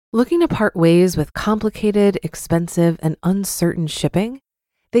Looking to part ways with complicated, expensive, and uncertain shipping?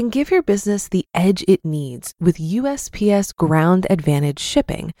 Then give your business the edge it needs with USPS Ground Advantage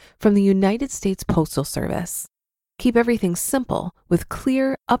shipping from the United States Postal Service. Keep everything simple with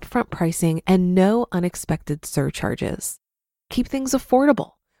clear, upfront pricing and no unexpected surcharges. Keep things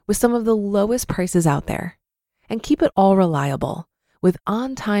affordable with some of the lowest prices out there. And keep it all reliable with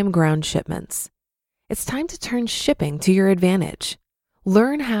on-time ground shipments. It's time to turn shipping to your advantage.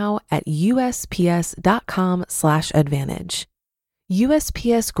 Learn how at USPS.com/advantage.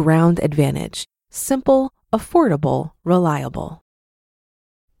 USPS Ground Advantage. Simple, affordable, reliable.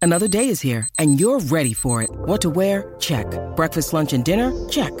 Another day is here, and you're ready for it. What to wear? Check. Breakfast, lunch, and dinner?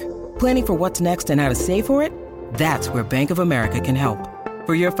 Check. Planning for what's next and how to save for it? That's where Bank of America can help.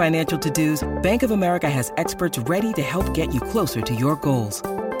 For your financial to-dos, Bank of America has experts ready to help get you closer to your goals.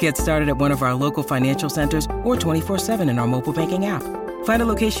 Get started at one of our local financial centers or 24/7 in our mobile banking app. Find a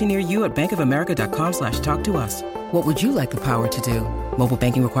location near you at bankofamerica.com/talktous. What would you like the power to do? Mobile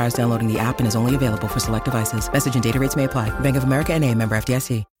banking requires downloading the app and is only available for select devices. Message and data rates may apply. Bank of America N.A., member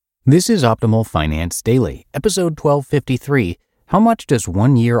FDIC. This is Optimal Finance Daily, episode 1253, How Much Does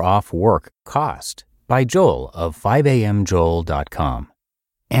 1 Year Off Work Cost? By Joel of 5amjoel.com.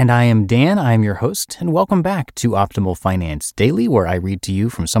 And I am Dan, I am your host, and welcome back to Optimal Finance Daily, where I read to you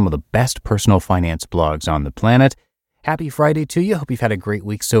from some of the best personal finance blogs on the planet. Happy Friday to you. Hope you've had a great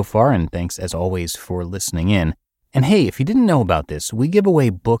week so far, and thanks as always for listening in. And hey, if you didn't know about this, we give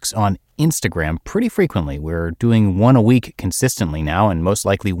away books on Instagram pretty frequently. We're doing one a week consistently now, and most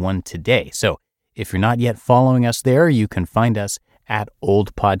likely one today. So if you're not yet following us there, you can find us at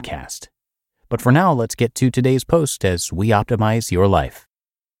Old Podcast. But for now, let's get to today's post as we optimize your life.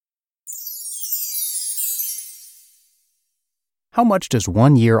 How much does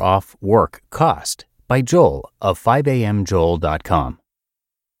 1 year off work cost? By Joel of 5amjoel.com.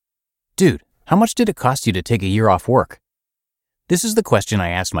 Dude, how much did it cost you to take a year off work? This is the question I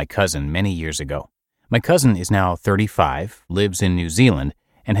asked my cousin many years ago. My cousin is now 35, lives in New Zealand,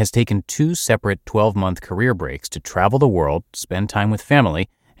 and has taken 2 separate 12-month career breaks to travel the world, spend time with family,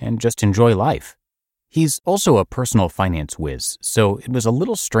 and just enjoy life. He's also a personal finance whiz, so it was a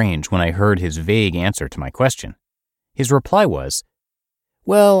little strange when I heard his vague answer to my question. His reply was,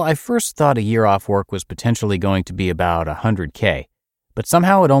 well, I first thought a year off work was potentially going to be about $100K, but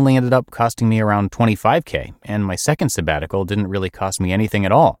somehow it only ended up costing me around $25K, and my second sabbatical didn't really cost me anything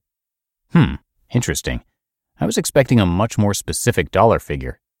at all. Interesting. I was expecting a much more specific dollar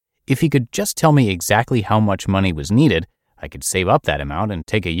figure. If he could just tell me exactly how much money was needed, I could save up that amount and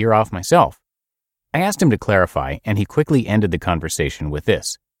take a year off myself. I asked him to clarify, and he quickly ended the conversation with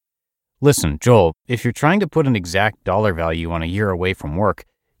this. Listen, Joel, if you're trying to put an exact dollar value on a year away from work,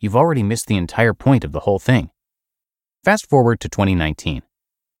 you've already missed the entire point of the whole thing. Fast forward to 2019.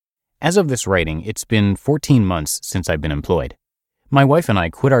 As of this writing, it's been 14 months since I've been employed. My wife and I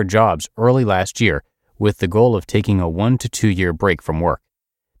quit our jobs early last year with the goal of taking a 1 to 2 year break from work.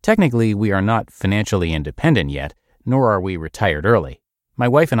 Technically, we are not financially independent yet, nor are we retired early. My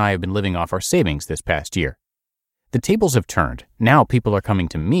wife and I have been living off our savings this past year. The tables have turned. Now people are coming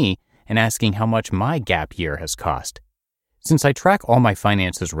to me and asking how much my gap year has cost. Since I track all my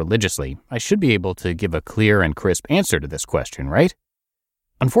finances religiously, I should be able to give a clear and crisp answer to this question, right?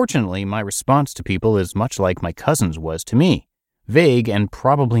 Unfortunately, my response to people is much like my cousin's was to me, vague and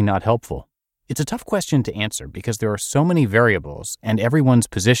probably not helpful. It's a tough question to answer because there are so many variables and everyone's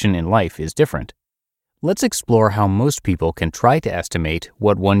position in life is different. Let's explore how most people can try to estimate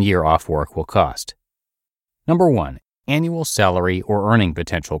what 1 year off work will cost. Number 1. Annual salary or earning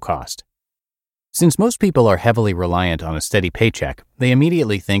potential cost. Since most people are heavily reliant on a steady paycheck, they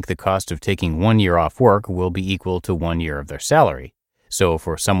immediately think the cost of taking 1 year off work will be equal to 1 year of their salary. So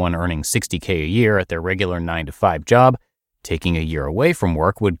for someone earning $60K a year at their regular 9-to-5 job, taking a year away from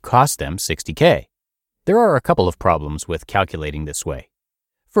work would cost them $60K. There are a couple of problems with calculating this way.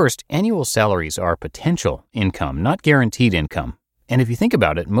 First, annual salaries are potential income, not guaranteed income. And if you think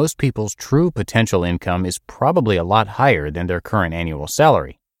about it, most people's true potential income is probably a lot higher than their current annual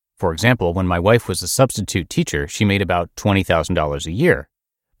salary. For example, when my wife was a substitute teacher, she made about $20,000 a year.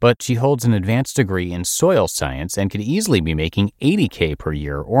 But she holds an advanced degree in soil science and could easily be making $80K per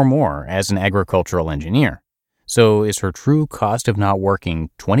year or more as an agricultural engineer. So is her true cost of not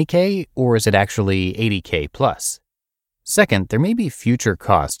working $20K or is it actually $80K plus? Second, there may be future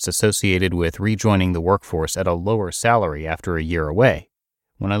costs associated with rejoining the workforce at a lower salary after a year away.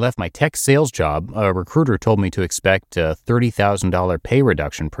 When I left my tech sales job, a recruiter told me to expect a $30,000 pay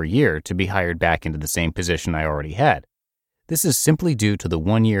reduction per year to be hired back into the same position I already had. This is simply due to the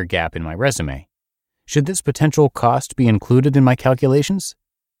 1 year gap in my resume. Should this potential cost be included in my calculations?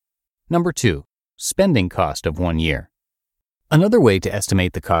 Number 2, spending cost of 1 year. Another way to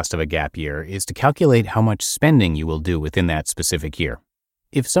estimate the cost of a gap year is to calculate how much spending you will do within that specific year.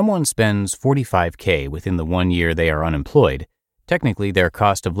 If someone spends $45,000 within the 1 year they are unemployed, technically their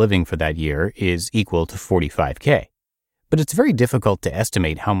cost of living for that year is equal to $45,000. But it's very difficult to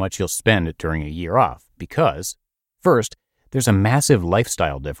estimate how much you'll spend during a year off because, first, there's a massive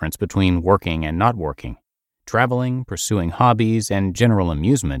lifestyle difference between working and not working. Traveling, pursuing hobbies, and general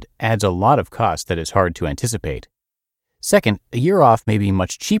amusement adds a lot of cost that is hard to anticipate. Second, a year off may be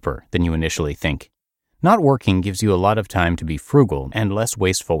much cheaper than you initially think. Not working gives you a lot of time to be frugal and less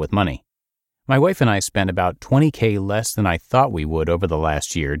wasteful with money. My wife and I spent about $20,000 less than I thought we would over the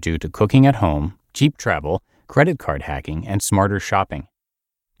last year due to cooking at home, cheap travel, credit card hacking, and smarter shopping.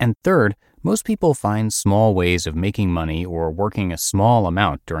 And third, most people find small ways of making money or working a small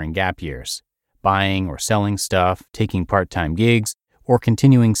amount during gap years. Buying or selling stuff, taking part-time gigs, or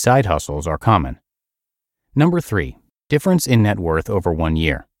continuing side hustles are common. Number 3, difference in net worth over 1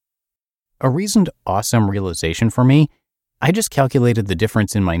 year. A recent awesome realization for me, I just calculated the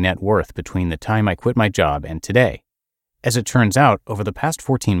difference in my net worth between the time I quit my job and today. As it turns out, over the past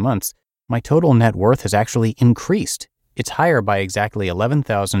 14 months, my total net worth has actually increased. It's higher by exactly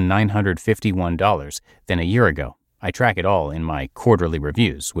 $11,951 than a year ago. I track it all in my quarterly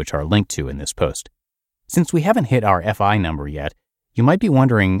reviews, which are linked to in this post. Since we haven't hit our FI number yet, you might be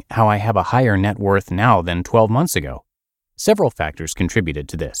wondering how I have a higher net worth now than 12 months ago. Several factors contributed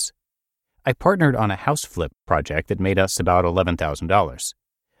to this. I partnered on a house flip project that made us about $11,000.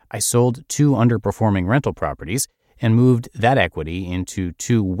 I sold 2 underperforming rental properties and moved that equity into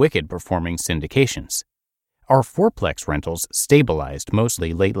 2 wicked-performing syndications. Our 4-plex rentals stabilized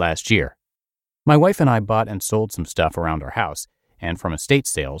mostly late last year. My wife and I bought and sold some stuff around our house and from estate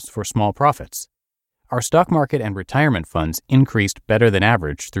sales for small profits. Our stock market and retirement funds increased better than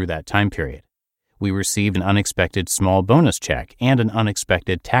average through that time period. We received an unexpected small bonus check and an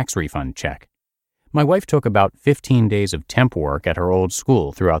unexpected tax refund check. My wife took about 15 days of temp work at her old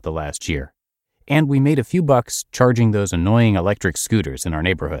school throughout the last year. And we made a few bucks charging those annoying electric scooters in our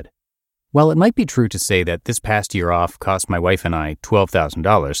neighborhood. While it might be true to say that this past year off cost my wife and I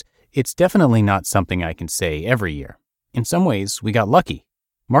 $12,000, it's definitely not something I can say every year. In some ways, we got lucky.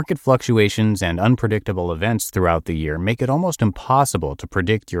 Market fluctuations and unpredictable events throughout the year make it almost impossible to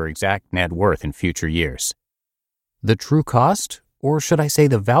predict your exact net worth in future years. The true cost, or should I say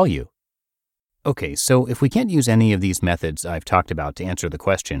the value? Okay, so if we can't use any of these methods I've talked about to answer the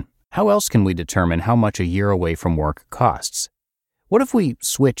question, how else can we determine how much a year away from work costs? What if we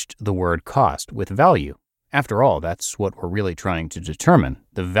switched the word cost with value? After all, that's what we're really trying to determine,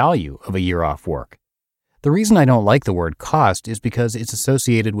 the value of a year off work. The reason I don't like the word cost is because it's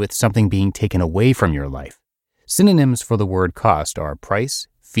associated with something being taken away from your life. Synonyms for the word cost are price,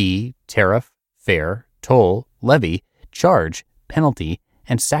 fee, tariff, fare, toll, levy, charge, penalty,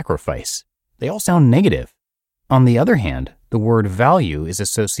 and sacrifice. They all sound negative. On the other hand, the word value is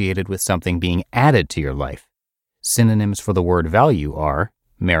associated with something being added to your life. Synonyms for the word value are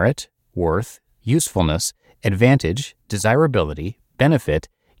merit, worth, usefulness, advantage, desirability, benefit,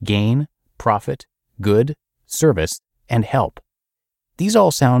 gain, profit, good, service, and help. These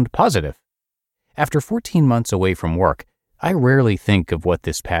all sound positive. After 14 months away from work, I rarely think of what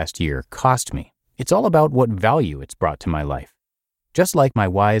this past year cost me. It's all about what value it's brought to my life. Just like my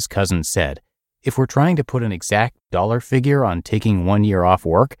wise cousin said, if we're trying to put an exact dollar figure on taking 1 year off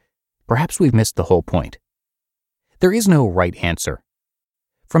work, perhaps we've missed the whole point. There is no right answer.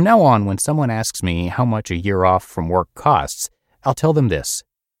 From now on, when someone asks me how much a year off from work costs, I'll tell them this.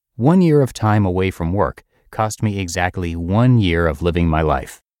 1 year of time away from work cost me exactly 1 year of living my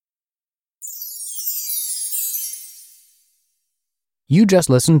life. You just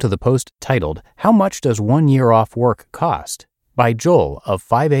listened to the post titled, How Much Does 1 Year Off Work Cost? By Joel of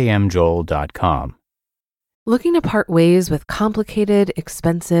 5amjoel.com. Looking to part ways with complicated,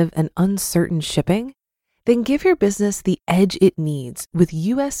 expensive, and uncertain shipping? Then give your business the edge it needs with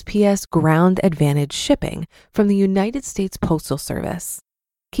USPS Ground Advantage shipping from the United States Postal Service.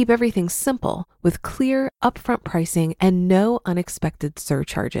 Keep everything simple with clear, upfront pricing and no unexpected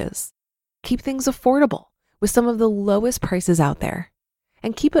surcharges. Keep things affordable with some of the lowest prices out there.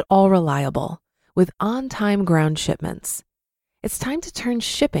 And keep it all reliable with on-time ground shipments. It's time to turn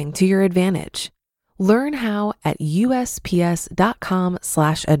shipping to your advantage. Learn how at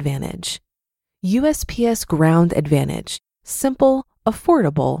USPS.com/advantage. USPS Ground Advantage. Simple,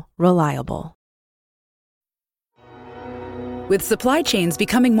 affordable, reliable. With supply chains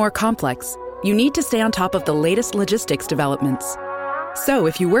becoming more complex, you need to stay on top of the latest logistics developments. So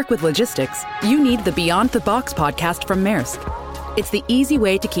if you work with logistics, you need the Beyond the Box podcast from Maersk. It's the easy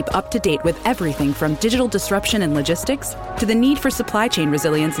way to keep up to date with everything from digital disruption and logistics to the need for supply chain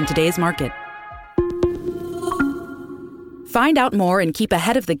resilience in today's market. Find out more and keep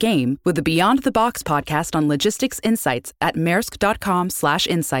ahead of the game with the Beyond the Box podcast on logistics insights at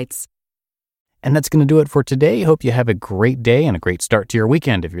maersk.com/insights. And that's going to do it for today. Hope you have a great day and a great start to your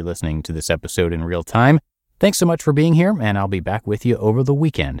weekend if you're listening to this episode in real time. Thanks so much for being here, and I'll be back with you over the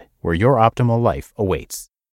weekend where your optimal life awaits.